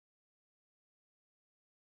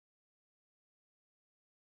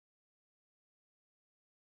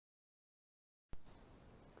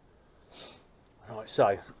Right,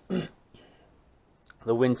 so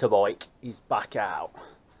the winter bike is back out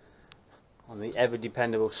on the ever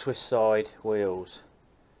dependable Swiss side wheels.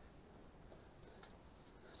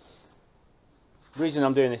 The reason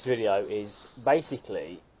I'm doing this video is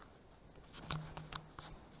basically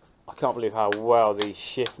I can't believe how well these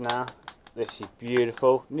shift now. This is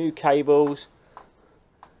beautiful. New cables,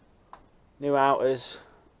 new outers.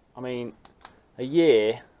 I mean, a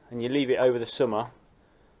year and you leave it over the summer,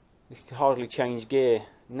 this could hardly change gear.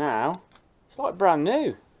 Now it's like brand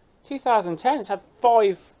new. 2010, it's had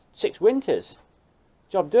 5-6 winters.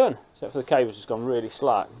 Job done. Except for the cable's just gone really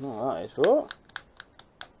slack. Oh, that is what.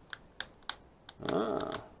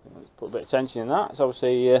 Let's put a bit of tension in that. It's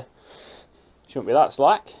obviously shouldn't be that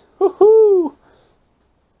slack. Woohoo!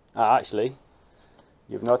 Ah, actually,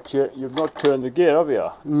 you've not turned the gear, have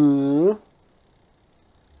you?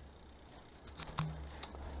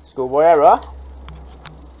 Schoolboy error.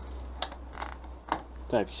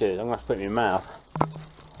 Don't know if you see it. I'm going to have to put it in my mouth.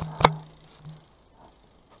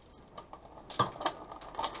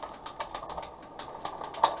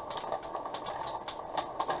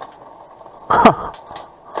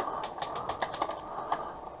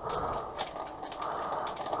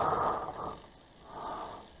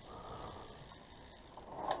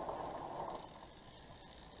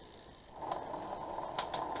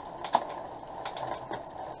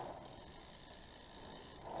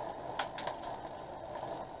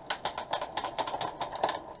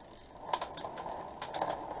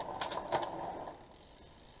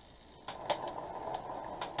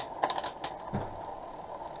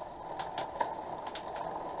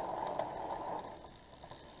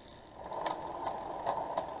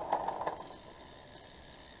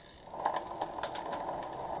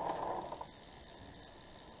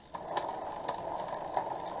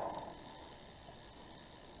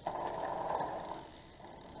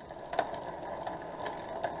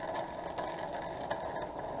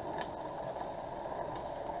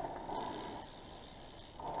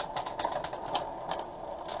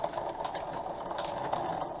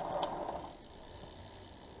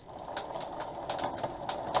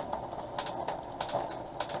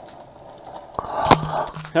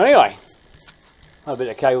 Anyway, a bit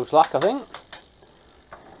of cable slack, I think.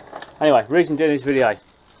 Anyway, reason doing this video,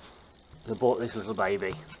 I bought this little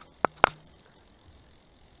baby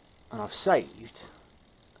and I've saved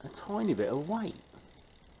a tiny bit of weight.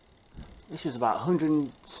 This was about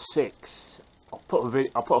 106. I'll put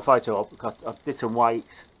a photo up because I did some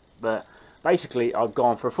weights, but basically I've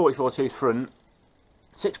gone for a 44 tooth front,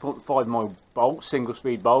 6.5mm bolts, single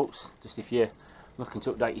speed bolts, just if you're looking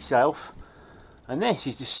to update yourself. And this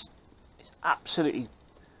is just, it's absolutely,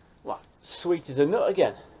 well, sweet as a nut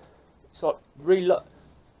again. It's like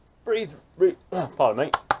pardon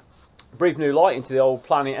me, breathe new light into the old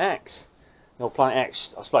Planet X. The old Planet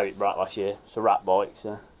X, I splayed it right last year. It's a rat bike,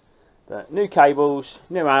 so. But new cables,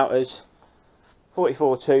 new outers,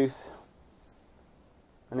 44 tooth,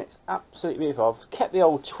 and it's absolutely beautiful. I've kept the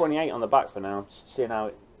old 28 on the back for now, just seeing how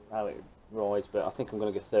it rides. But I think I'm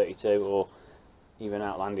going to go 32 or even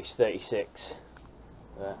outlandish 36.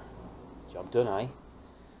 But job done, eh?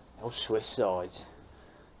 Old Swiss sides.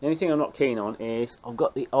 The only thing I'm not keen on is I've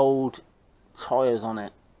got the old tyres on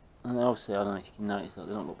it, and obviously I don't know if you can notice that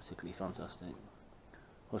they don't look particularly fantastic,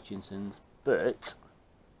 Hutchinson's, but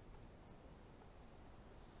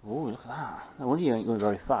oh, look at that! No wonder you ain't going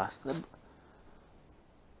very fast.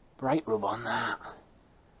 Brake rub on that.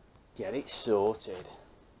 Get it sorted.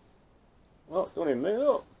 Oh, don't even move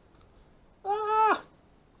up. Ah!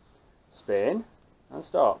 Spin and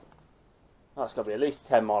stop. That's got to be at least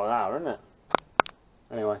 10 miles an hour, isn't it?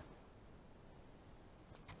 Anyway,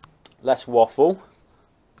 less waffle.